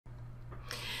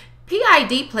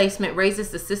PID placement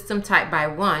raises the system type by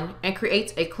 1 and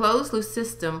creates a closed-loop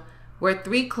system where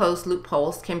 3 closed-loop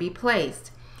poles can be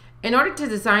placed. In order to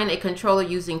design a controller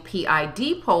using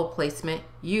PID pole placement,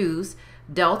 use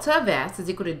delta of S is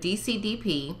equal to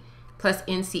dCdP plus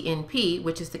NCNP,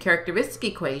 which is the characteristic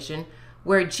equation,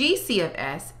 where GC of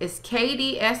S is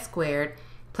KDS squared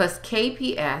plus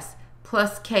KPS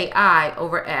plus Ki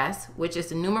over S, which is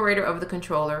the numerator of the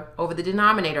controller over the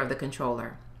denominator of the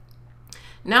controller.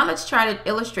 Now let's try to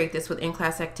illustrate this with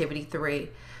in-class activity 3.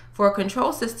 For a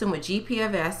control system with GP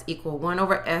of S equal 1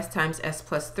 over S times S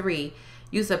plus 3,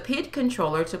 use a PID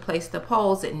controller to place the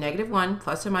poles at -1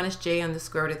 plus or minus j on the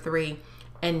square root of 3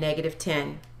 and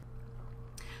 -10.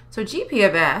 So GP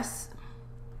of S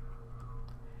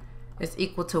is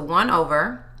equal to 1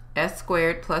 over S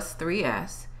squared plus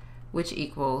 3S, which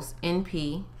equals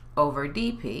NP over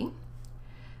DP.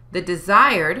 The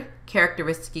desired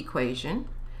characteristic equation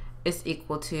is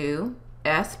equal to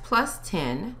S plus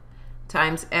 10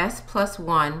 times S plus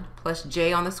 1 plus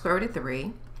j on the square root of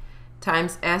 3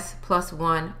 times S plus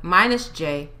 1 minus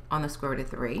j on the square root of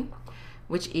 3,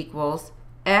 which equals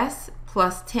S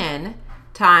plus 10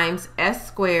 times S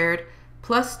squared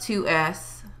plus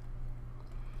 2S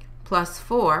plus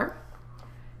 4,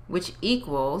 which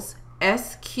equals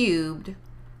S cubed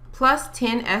plus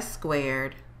 10S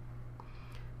squared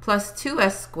plus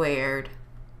 2S squared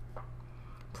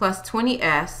plus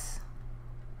 20S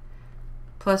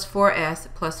plus 4S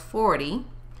plus 40,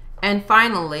 and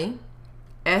finally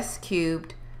S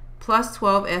cubed plus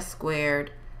 12S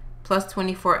squared plus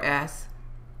 24S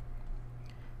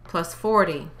plus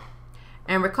 40.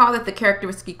 And recall that the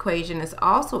characteristic equation is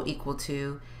also equal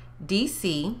to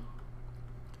dC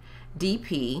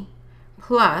dP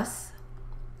plus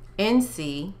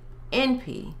NC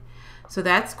NP. So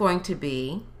that's going to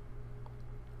be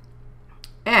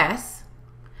S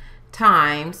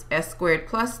times S squared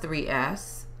plus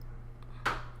 3S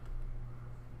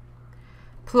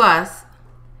plus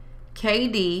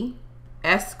KD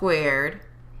S squared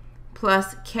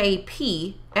plus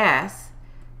KP S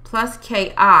plus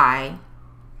KI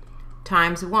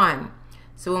times 1.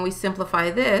 So when we simplify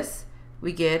this,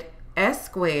 we get S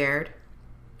squared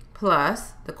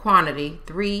plus the quantity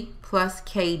 3 plus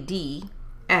KD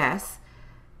S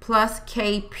plus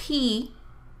KP,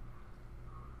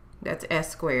 that's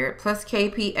S squared, plus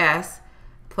KPS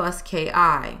plus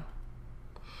KI.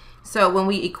 So when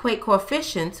we equate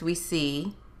coefficients, we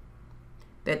see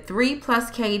that 3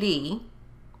 plus KD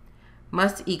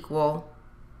must equal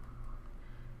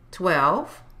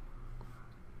 12.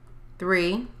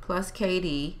 3 plus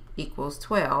KD equals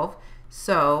 12.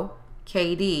 So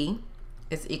KD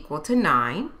is equal to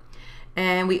 9.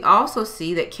 And we also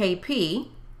see that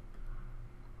KP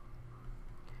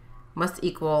must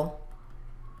equal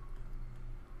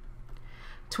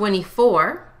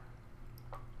 24,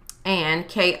 and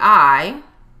KI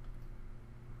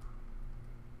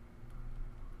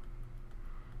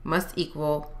must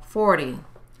equal 40.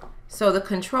 So the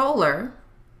controller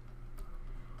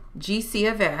GC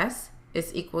of S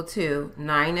is equal to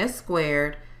 9S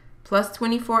squared plus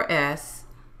 24S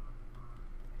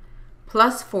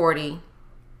plus 40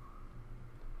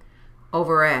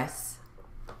 over S.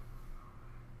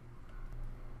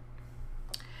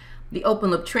 The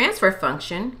open loop transfer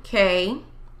function, K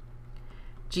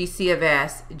GC of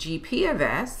S GP of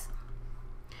S,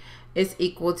 is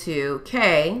equal to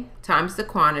K times the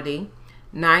quantity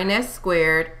 9S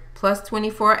squared plus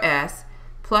 24S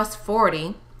plus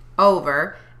 40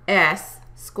 over S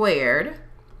squared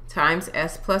times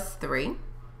S plus 3.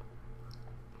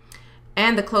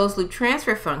 And the closed loop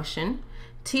transfer function,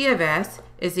 T of S,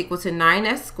 is equal to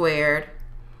 9S squared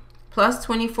plus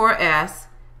 24S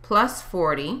plus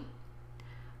 40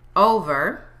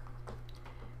 over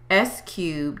S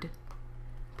cubed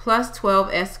plus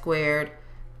 12S squared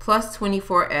plus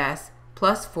 24S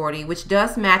plus 40, which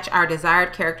does match our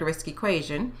desired characteristic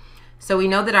equation. So we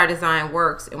know that our design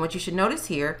works. And what you should notice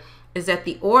here is that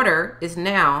the order is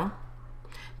now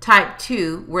type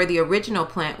 2, where the original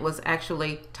plant was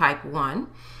actually type 1.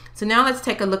 So now let's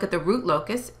take a look at the root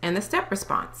locus and the step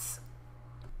response.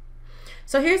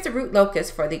 So here's the root locus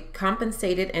for the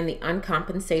compensated and the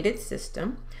uncompensated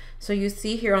system. So you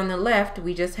see here on the left,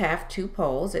 we just have 2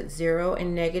 poles at 0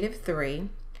 and -3.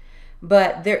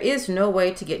 But there is no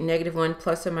way to get -1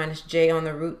 plus or minus j on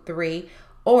the root 3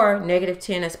 or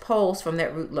 -10 as poles from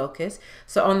that root locus.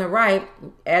 So on the right,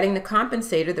 adding the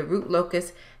compensator, the root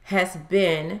locus has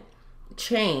been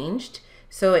changed.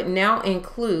 So it now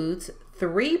includes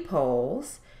 3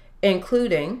 poles,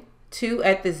 including 2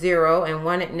 at the 0 and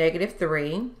 1 at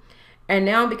 -3. And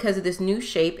now because of this new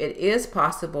shape, it is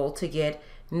possible to get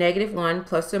 -1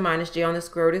 plus or minus j on the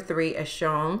square root of 3 as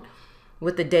shown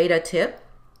with the data tip,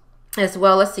 as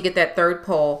well as to get that third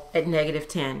pole at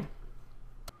 -10.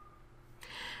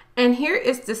 And here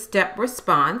is the step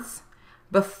response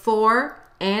before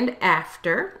and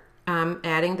after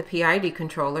adding the PID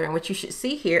controller. And what you should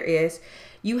see here is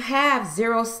you have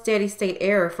 0 steady state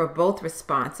error for both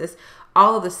responses.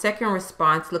 All of the second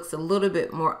response looks a little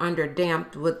bit more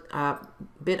underdamped with a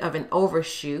bit of an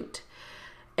overshoot.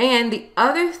 And the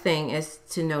other thing is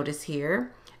to notice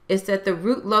here is that the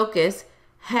root locus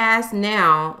has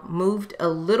now moved a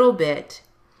little bit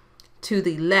to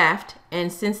the left,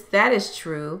 and since that is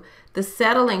true, the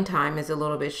settling time is a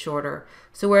little bit shorter.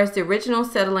 So whereas the original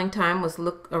settling time was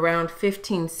around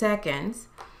 15 seconds,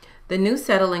 the new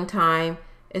settling time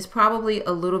is probably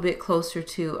a little bit closer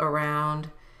to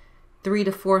around 3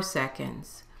 to 4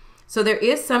 seconds. So there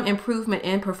is some improvement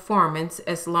in performance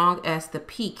as long as the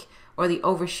peak or the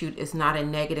overshoot is not a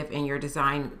negative in your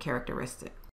design characteristic.